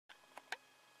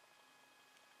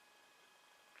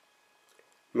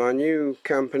My new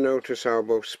Camponotus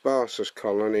Albosparsus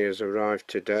colony has arrived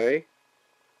today,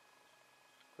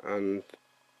 and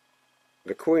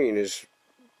the queen is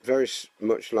very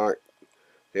much like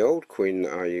the old queen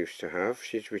that I used to have.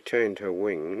 She's retained her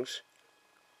wings,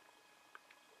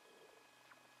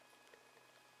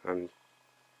 and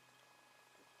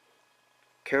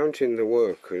counting the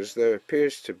workers, there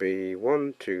appears to be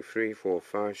 1, 2, 3, 4,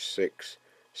 5, 6,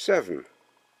 7.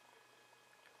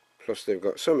 Plus they've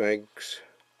got some eggs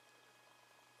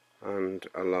and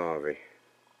a larvae.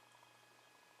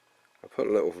 I put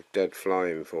a little dead fly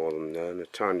in for them there and a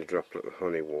tiny droplet of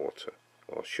honey water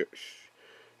or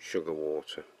sugar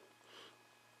water.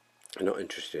 I'm not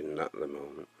interested in that at the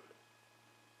moment.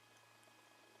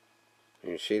 You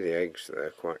can see the eggs there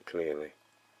quite clearly.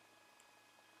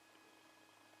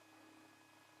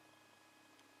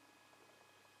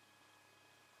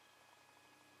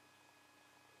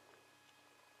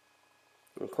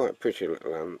 And quite pretty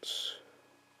little ants.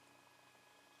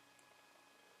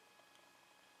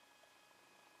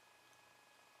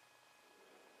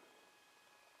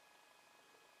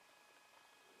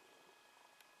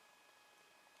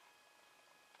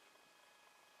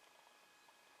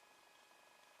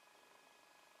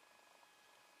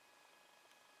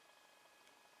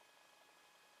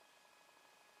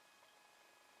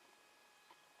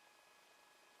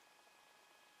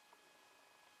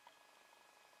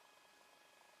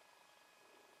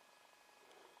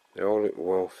 They all look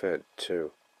well fed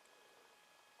too.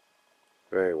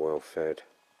 Very well fed.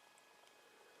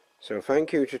 So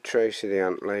thank you to Tracy the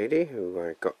ant lady, who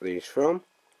I got these from.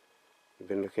 You've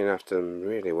been looking after them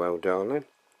really well, darling.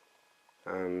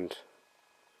 And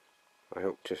I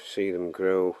hope to see them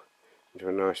grow into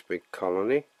a nice big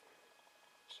colony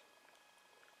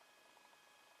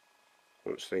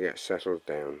once they get settled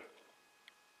down.